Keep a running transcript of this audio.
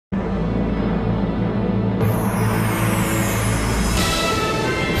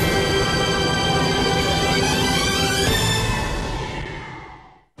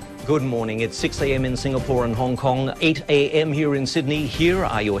Good morning. It's 6 a.m. in Singapore and Hong Kong, 8 a.m. here in Sydney. Here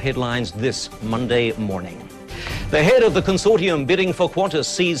are your headlines this Monday morning. The head of the consortium bidding for Qantas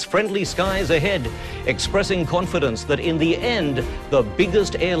sees friendly skies ahead, expressing confidence that in the end, the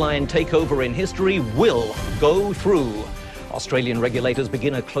biggest airline takeover in history will go through. Australian regulators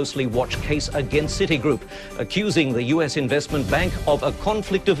begin a closely watched case against Citigroup, accusing the US investment bank of a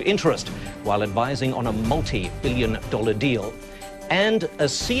conflict of interest while advising on a multi-billion-dollar deal. And a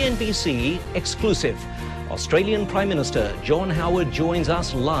CNBC exclusive. Australian Prime Minister John Howard joins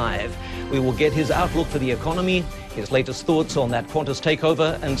us live. We will get his outlook for the economy, his latest thoughts on that Qantas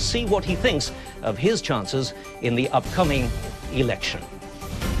takeover, and see what he thinks of his chances in the upcoming election.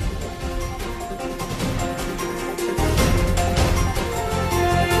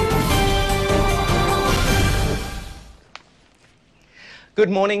 Good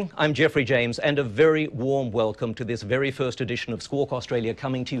morning, I'm Jeffrey James, and a very warm welcome to this very first edition of Squawk Australia,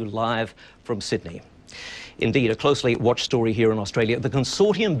 coming to you live from Sydney. Indeed, a closely watched story here in Australia. The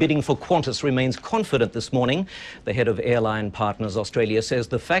consortium bidding for Qantas remains confident this morning. The head of Airline Partners Australia says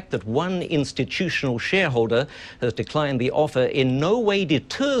the fact that one institutional shareholder has declined the offer in no way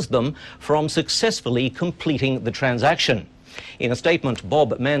deters them from successfully completing the transaction. In a statement,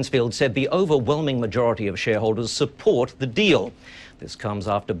 Bob Mansfield said the overwhelming majority of shareholders support the deal. This comes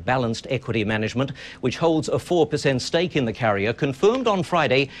after Balanced Equity Management, which holds a 4% stake in the carrier, confirmed on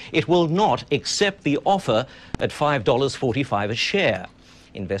Friday it will not accept the offer at $5.45 a share.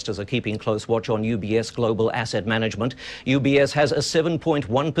 Investors are keeping close watch on UBS Global Asset Management. UBS has a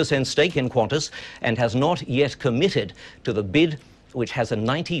 7.1% stake in Qantas and has not yet committed to the bid, which has a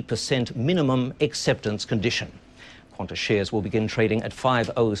 90% minimum acceptance condition. Qantas shares will begin trading at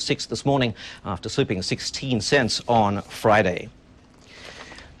 $5.06 this morning after slipping 16 cents on Friday.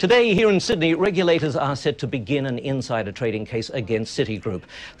 Today, here in Sydney, regulators are set to begin an insider trading case against Citigroup.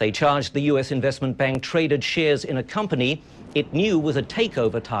 They charged the US investment bank traded shares in a company it knew was a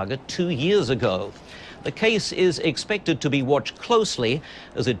takeover target 2 years ago. The case is expected to be watched closely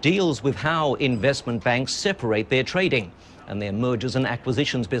as it deals with how investment banks separate their trading and their mergers and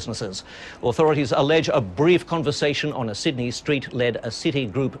acquisitions businesses. Authorities allege a brief conversation on a Sydney street led a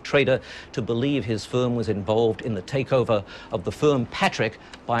Citigroup trader to believe his firm was involved in the takeover of the firm Patrick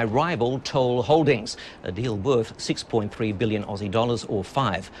by rival Toll Holdings, a deal worth 6.3 billion Aussie dollars or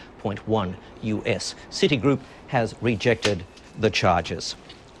 5.1 US. Citigroup has rejected the charges.